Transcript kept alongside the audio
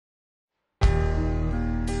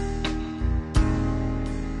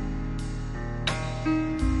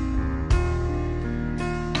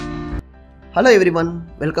Hello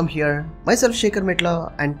everyone, welcome here. Myself Sekhar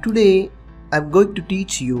Metla, and today I'm going to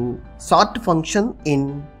teach you sort function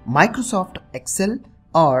in Microsoft Excel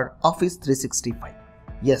or Office 365.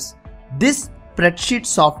 Yes, this spreadsheet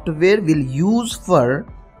software will use for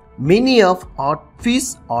many of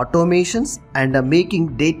Office automations and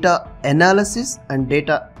making data analysis and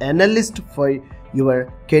data analyst for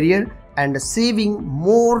your career and saving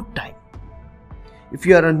more time. If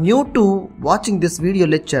you are new to watching this video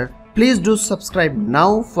lecture, please do subscribe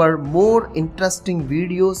now for more interesting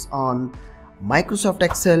videos on Microsoft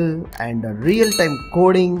Excel and real-time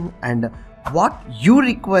coding and what you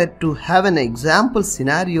require to have an example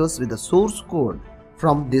scenarios with the source code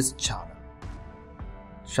from this channel.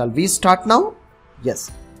 Shall we start now? Yes,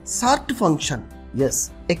 sort function.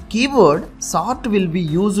 Yes, a keyword sort will be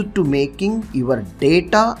used to making your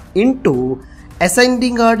data into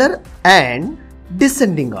ascending order and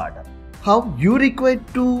descending order. How you require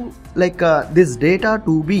to this data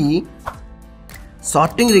to be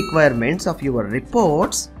sorting requirements of your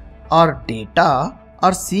reports or data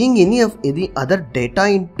or seeing any other data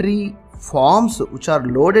entry forms which are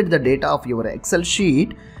loaded the data of your Excel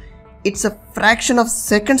sheet. It's a fraction of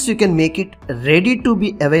seconds you can make it ready to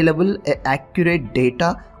be available accurate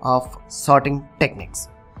data of sorting techniques.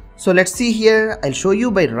 So let's see here. I'll show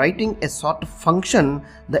you by writing a sort function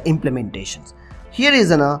the implementations. Here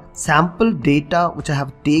is a sample data which I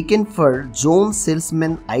have taken for zone,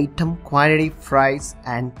 salesman, item, quantity, price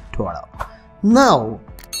and total. Now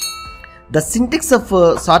the syntax of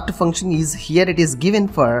sort function is here. It is given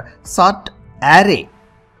for sort array,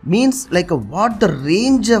 means what the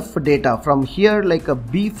range of data from here a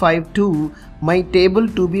B5 to my table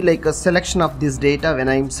to be a selection of this data. When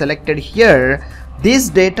I am selected here, this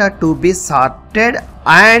data to be sorted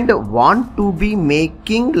and want to be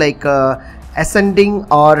making ascending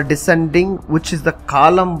or descending, which is the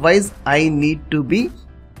column wise I need to be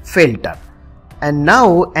filter. And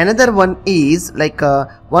now another one is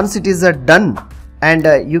once it is done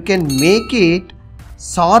and you can make it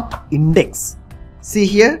sort index. See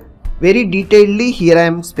here very detailedly, here I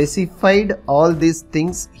am specified all these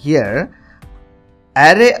things here.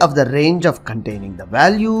 Array of the range of containing the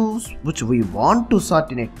values which we want to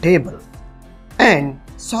sort in a table, and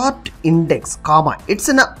sort index comma, it's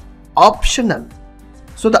an optional.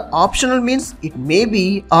 So the optional means it may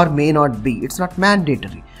be or may not be, it's not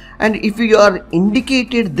mandatory. And if you are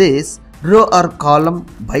indicated this row or column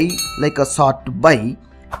by a sort by,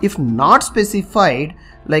 if not specified,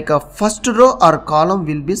 a first row or column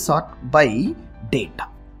will be sort by data.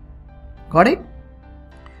 Got it?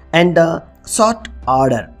 And sort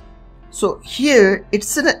order. So here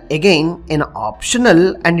it's again an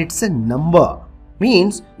optional and it's a number.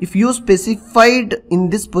 Means if you specified in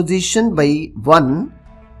this position by 1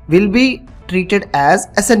 will be treated as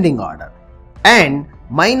ascending order and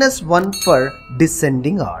 -1 for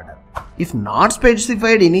descending order. If not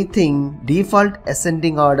specified anything, default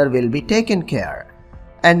ascending order will be taken care.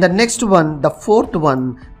 And the next one, the fourth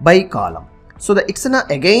one, by column. So it's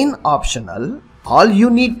again optional. All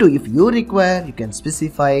you need to, if you require, you can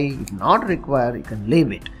specify. If not require, you can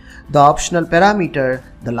leave it. The optional parameter,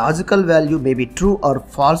 the logical value may be true or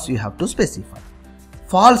false, you have to specify.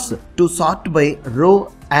 False to sort by row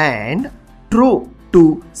and true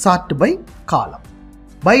to sort by column.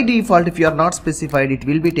 By default, if you are not specified, it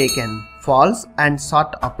will be taken false and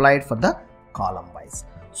sort applied for the column wise.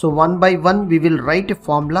 So one by one we will write a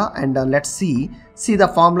formula and let's see the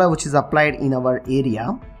formula which is applied in our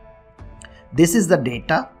area. This is the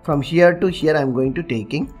data from here to here I am going to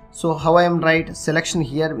taking. So how I am write selection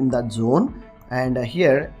here in the zone and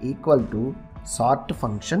here equal to sort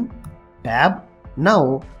function tab.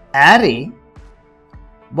 Now array,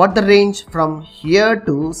 what the range from here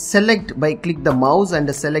to select by click the mouse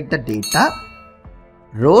and select the data,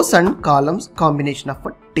 rows and columns combination of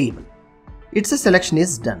a table. Its a selection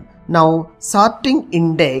is done. Now sorting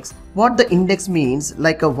index, what the index means,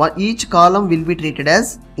 each column will be treated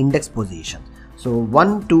as index position. So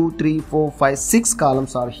 1, 2, 3, 4, 5, 6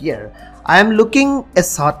 columns are here. I am looking a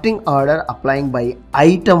sorting order applying by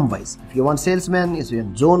item wise. If you want salesman, if you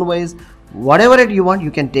want zone wise, whatever you want, you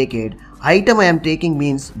can take it. Item I am taking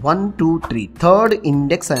means 1, 2, 3. Third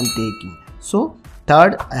index I am taking. So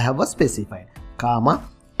third I have a specified comma.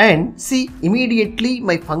 And see, immediately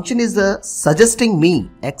my function is suggesting me,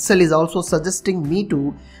 Excel is also suggesting me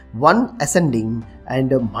to 1 ascending and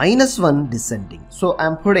 -1 descending. So I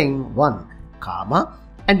am putting 1 comma,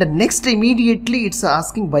 and the next immediately it's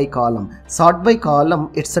asking by column. Sort by column,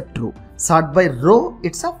 it's a true. Sort by row,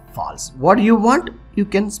 it's a false. What you want, you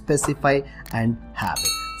can specify and have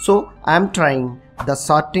it. So I am trying the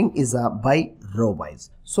sorting is by row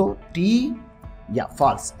wise. So T, yeah,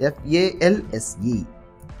 false, F-A-L-S-E.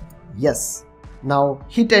 Yes. Now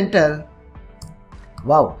hit enter.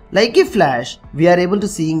 Wow, like a flash, we are able to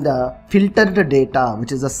seeing the filtered data,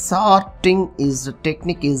 which is a sorting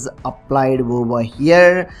technique is applied over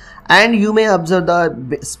here. And you may observe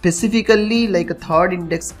the specifically like a third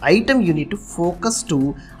index item, you need to focus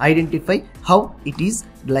to identify how it is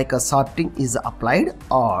like a sorting is applied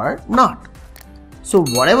or not. So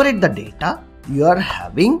whatever is the data you are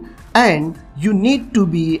having, and you need to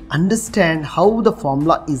be understand how the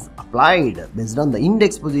formula is applied based on the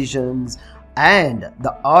index positions and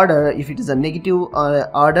the order, if it is a negative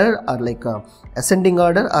order or like a ascending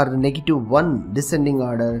order or -1 descending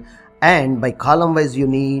order, and by column wise you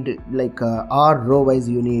need like or row wise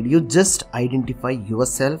you need, you just identify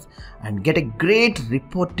yourself and get a great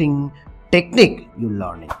reporting technique. You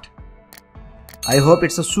learn it. I hope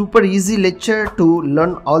it's a super easy lecture to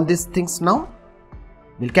learn all these things now.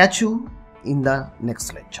 We'll catch you in the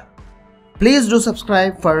next lecture. Please do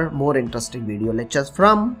subscribe for more interesting video lectures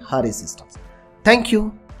from Hari Systems. Thank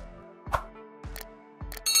you.